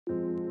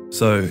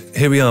So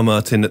here we are,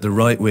 Martin, at the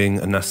right wing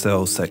and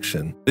nacelle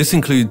section. This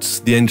includes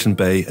the engine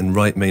bay and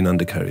right main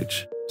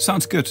undercarriage.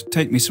 Sounds good.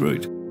 Take me through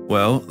it.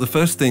 Well, the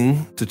first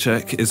thing to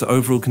check is the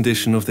overall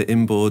condition of the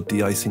inboard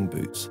de-icing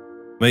boots.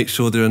 Make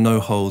sure there are no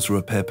holes or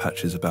repair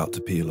patches about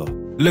to peel off.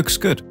 Looks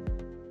good.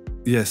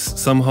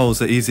 Yes, some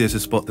holes are easier to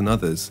spot than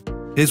others.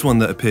 Here's one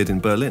that appeared in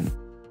Berlin.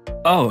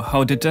 Oh,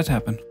 how did that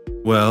happen?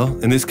 Well,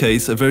 in this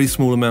case, a very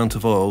small amount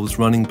of oil was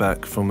running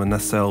back from a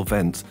nacelle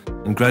vent,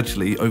 and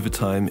gradually, over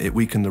time, it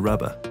weakened the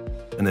rubber.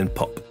 And then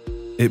pop.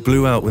 It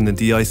blew out when the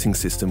de-icing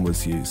system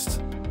was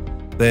used.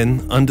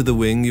 Then, under the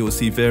wing, you will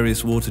see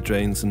various water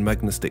drains and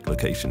magna-stick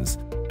locations.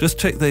 Just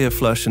check they are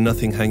flush and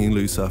nothing hanging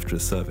loose after a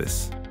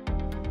service.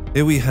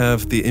 Here we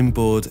have the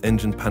inboard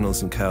engine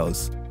panels and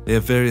cowls. They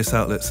have various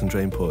outlets and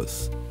drain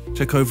ports.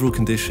 Check overall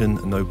condition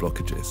and no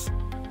blockages.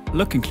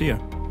 Looking clear.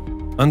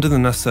 Under the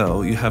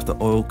nacelle, you have the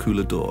oil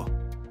cooler door.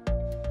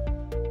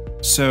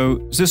 So,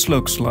 this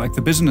looks like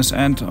the business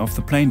end of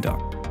the plane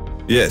dock.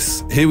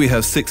 Yes, here we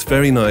have 6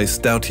 very nice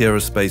Dowty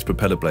Aerospace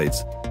propeller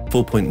blades,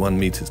 4.1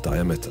 meters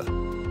diameter.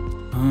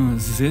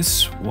 Is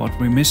this what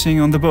we're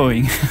missing on the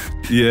Boeing?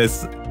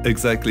 Yes,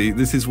 exactly.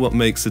 This is what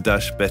makes the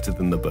Dash better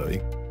than the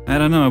Boeing. I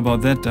don't know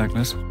about that,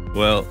 Douglas.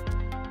 Well,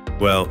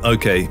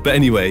 okay. But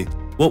anyway,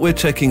 what we're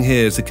checking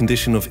here is the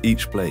condition of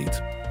each blade.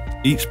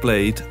 Each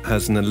blade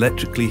has an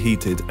electrically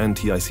heated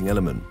anti-icing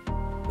element.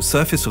 The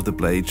surface of the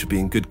blade should be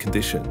in good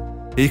condition.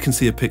 Here you can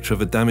see a picture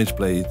of a damaged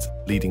blade's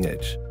leading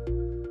edge.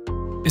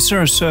 Is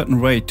there a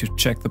certain way to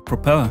check the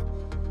propeller?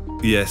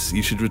 Yes,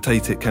 you should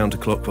rotate it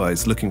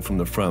counterclockwise, looking from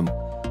the front.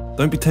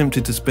 Don't be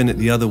tempted to spin it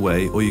the other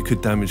way or you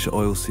could damage the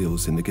oil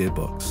seals in the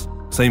gearbox.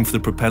 Same for the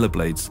propeller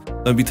blades.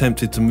 Don't be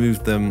tempted to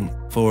move them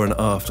fore and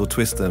aft or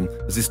twist them,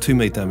 as this too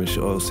may damage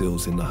the oil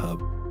seals in the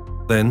hub.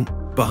 Then,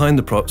 behind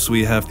the props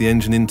we have the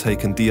engine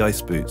intake and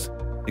de-ice boots.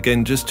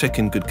 Again, just check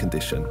in good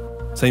condition.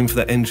 Same for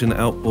the engine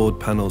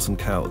outboard panels and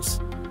cowls.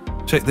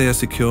 Check they are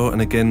secure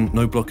and again,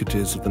 no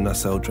blockages of the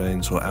nacelle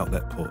drains or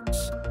outlet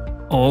ports.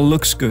 All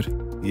looks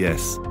good.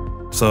 Yes.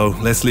 So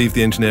let's leave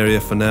the engine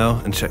area for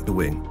now and check the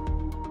wing.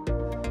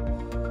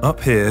 Up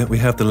here we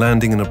have the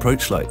landing and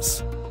approach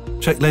lights.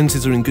 Check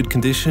lenses are in good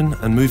condition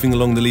and moving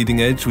along the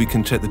leading edge we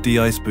can check the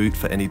de-ice boot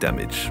for any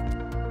damage.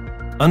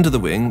 Under the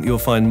wing you'll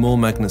find more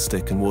magna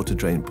stick and water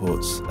drain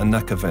ports and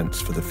NACA vents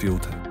for the fuel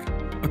tank.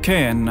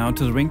 Okay, and now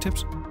to the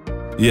wingtips?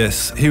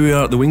 Yes, here we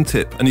are at the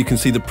wingtip and you can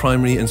see the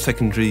primary and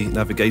secondary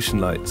navigation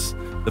lights.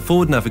 The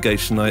forward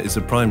navigation light is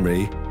the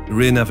primary, the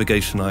rear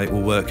navigation light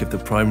will work if the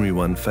primary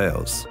one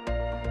fails.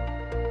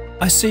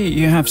 I see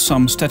you have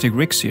some static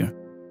rigs here.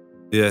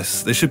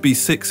 Yes, there should be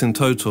 6 in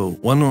total,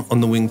 1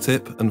 on the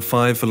wingtip and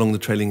 5 along the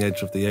trailing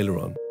edge of the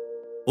aileron.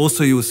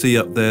 Also you will see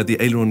up there the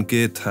aileron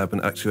gear tab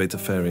and actuator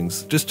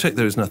fairings. Just check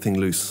there is nothing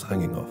loose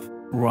hanging off.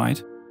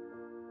 Right.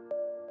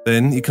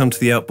 Then you come to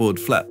the outboard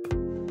flap.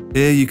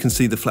 Here you can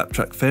see the flap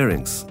track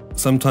fairings.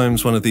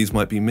 Sometimes one of these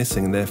might be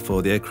missing and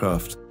therefore the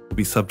aircraft will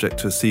be subject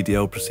to a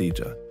CDL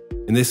procedure.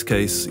 In this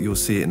case, you'll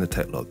see it in the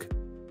tech log.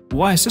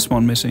 Why is this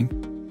one missing?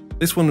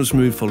 This one was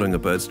removed following a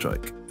bird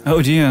strike.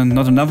 Oh dear,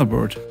 not another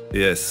bird.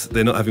 Yes,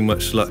 they're not having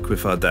much luck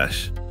with our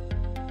Dash.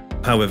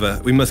 However,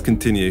 we must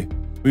continue.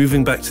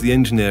 Moving back to the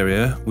engine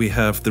area, we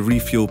have the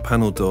refuel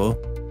panel door,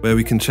 where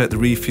we can check the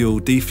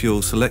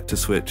refuel-defuel selector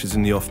switch is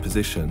in the off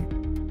position.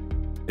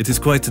 It is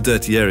quite a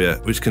dirty area,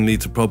 which can lead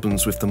to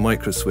problems with the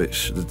micro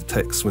switch that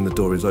detects when the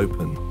door is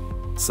open.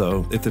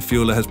 So, if the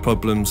fueler has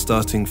problems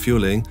starting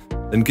fueling,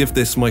 then give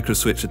this micro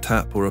switch a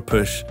tap or a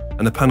push,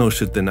 and the panel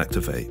should then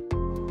activate.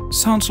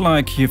 Sounds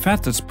like you've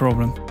had this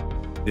problem.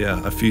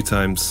 Yeah, a few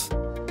times.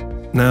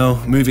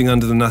 Now, moving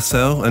under the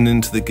nacelle and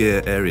into the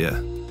gear area.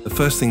 The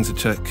first thing to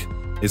check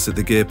is that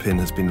the gear pin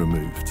has been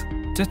removed.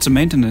 That's a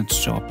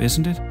maintenance job,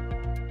 isn't it?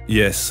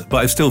 Yes, but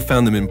I've still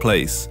found them in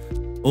place.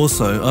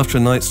 Also, after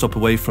a night stop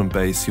away from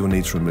base, you'll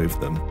need to remove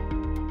them.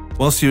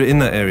 Whilst you're in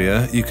that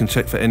area, you can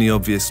check for any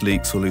obvious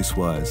leaks or loose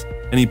wires.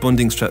 Any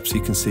bonding straps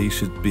you can see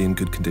should be in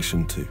good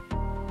condition too.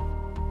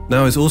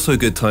 Now is also a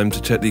good time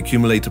to check the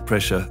accumulator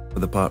pressure for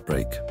the part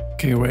brake.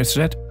 Okay, where is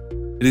that?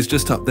 It is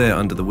just up there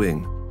under the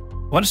wing.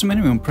 What is the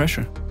minimum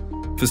pressure?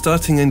 For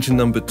starting engine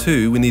number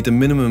 2, we need a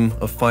minimum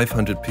of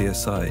 500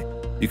 psi.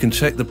 You can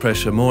check the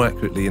pressure more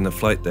accurately in the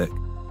flight deck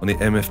on the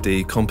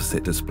MFD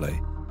composite display.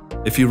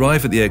 If you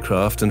arrive at the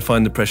aircraft and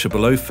find the pressure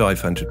below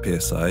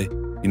 500 psi,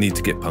 you need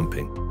to get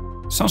pumping.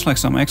 Sounds like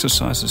some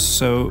exercises,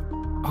 so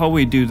how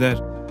we do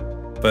that?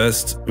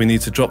 First, we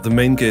need to drop the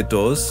main gear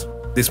doors.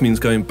 This means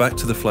going back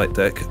to the flight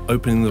deck,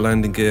 opening the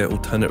landing gear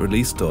alternate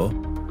release door,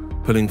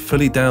 pulling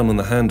fully down on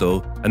the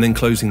handle and then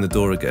closing the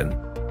door again.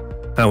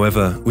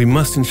 However, we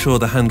must ensure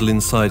the handle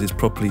inside is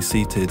properly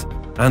seated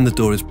and the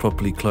door is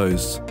properly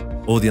closed,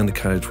 or the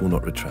undercarriage will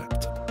not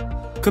retract.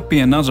 Could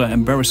be another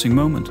embarrassing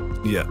moment.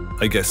 Yeah,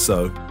 I guess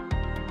so.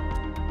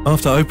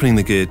 After opening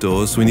the gear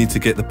doors, we need to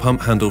get the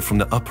pump handle from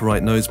the upper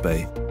right nose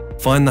bay,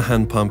 find the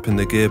hand pump in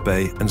the gear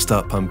bay and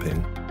start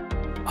pumping.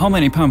 How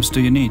many pumps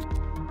do you need?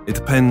 It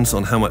depends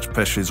on how much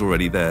pressure is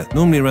already there.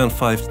 Normally around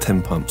 5 to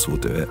 10 pumps will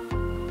do it.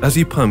 As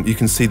you pump, you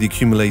can see the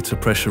accumulator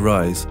pressure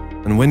rise,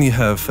 And when you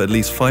have at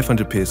least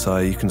 500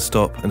 psi, you can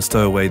stop and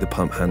stow away the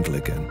pump handle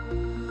again.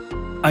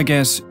 I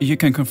guess you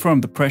can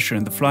confirm the pressure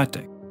in the flight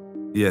deck.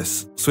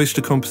 Yes, switch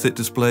to composite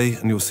display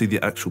and you'll see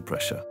the actual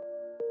pressure.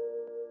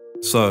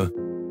 So,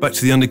 back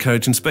to the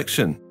undercarriage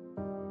inspection.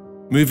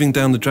 Moving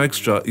down the drag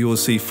strut, you will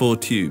see 4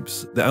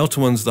 tubes. The outer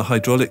ones are the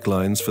hydraulic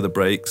lines for the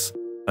brakes,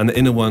 and the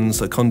inner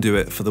ones are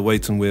conduit for the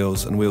weight on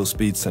wheels and wheel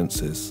speed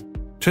sensors.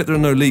 Check there are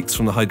no leaks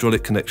from the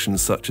hydraulic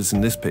connections such as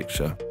in this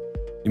picture.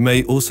 You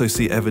may also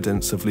see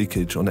evidence of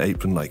leakage on the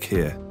apron like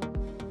here.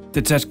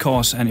 Did that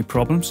cause any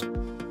problems?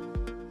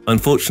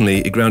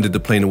 Unfortunately, it grounded the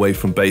plane away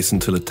from base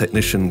until a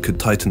technician could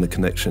tighten the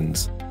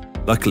connections.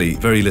 Luckily,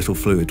 very little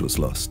fluid was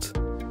lost.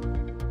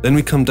 Then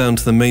we come down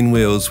to the main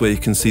wheels where you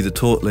can see the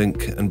torque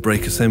link and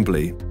brake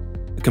assembly.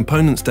 The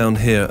components down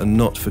here are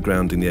not for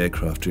grounding the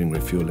aircraft during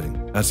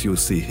refueling, as you will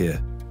see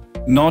here.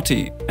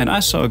 Naughty, and I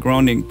saw a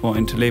grounding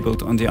point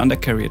labeled on the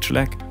undercarriage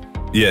leg.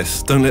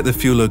 Yes, don't let the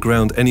fueler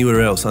ground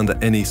anywhere else under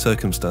any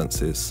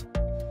circumstances.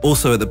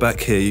 Also at the back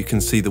here you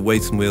can see the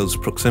weight and wheels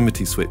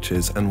proximity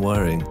switches and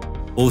wiring.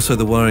 Also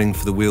the wiring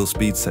for the wheel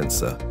speed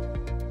sensor.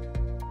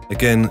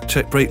 Again,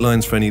 check brake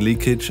lines for any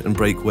leakage and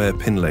brake wear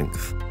pin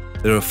length.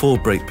 There are 4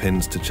 brake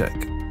pins to check.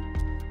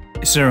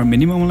 Is there a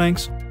minimum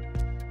length?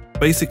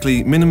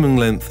 Basically, minimum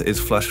length is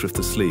flush with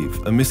the sleeve.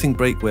 A missing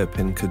brake wear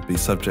pin could be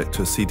subject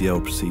to a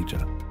CDL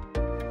procedure.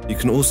 You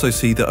can also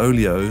see the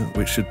oleo,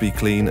 which should be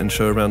clean and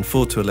show around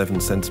 4 to 11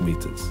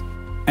 centimeters.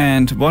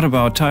 And what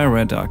about tire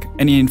wear duct?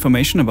 Any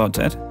information about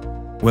that?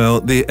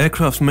 Well, the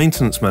aircraft's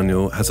maintenance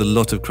manual has a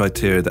lot of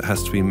criteria that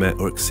has to be met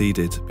or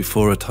exceeded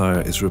before a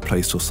tyre is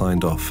replaced or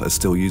signed off as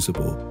still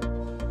usable.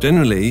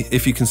 Generally,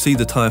 if you can see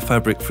the tyre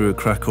fabric through a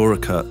crack or a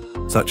cut,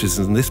 such as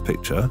in this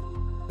picture,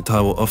 the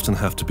tyre will often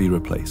have to be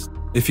replaced.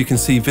 If you can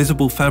see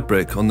visible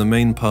fabric on the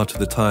main part of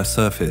the tyre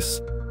surface,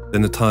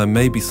 then the tyre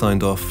may be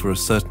signed off for a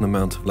certain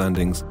amount of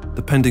landings,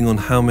 depending on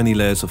how many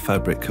layers of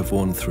fabric have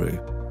worn through.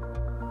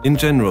 In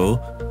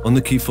general, on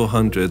the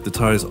Q400, the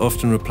tyre is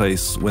often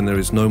replaced when there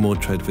is no more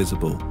tread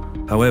visible.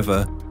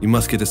 However, you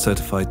must get a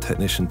certified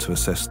technician to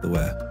assess the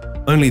wear.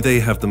 Only they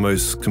have the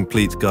most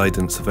complete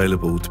guidance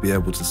available to be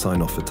able to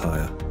sign off a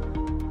tyre.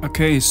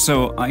 Okay,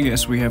 so I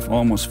guess we have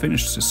almost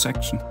finished this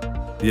section.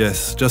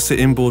 Yes, just the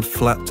inboard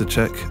flap to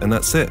check and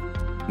that's it.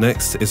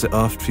 Next is the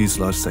aft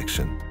fuselage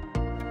section.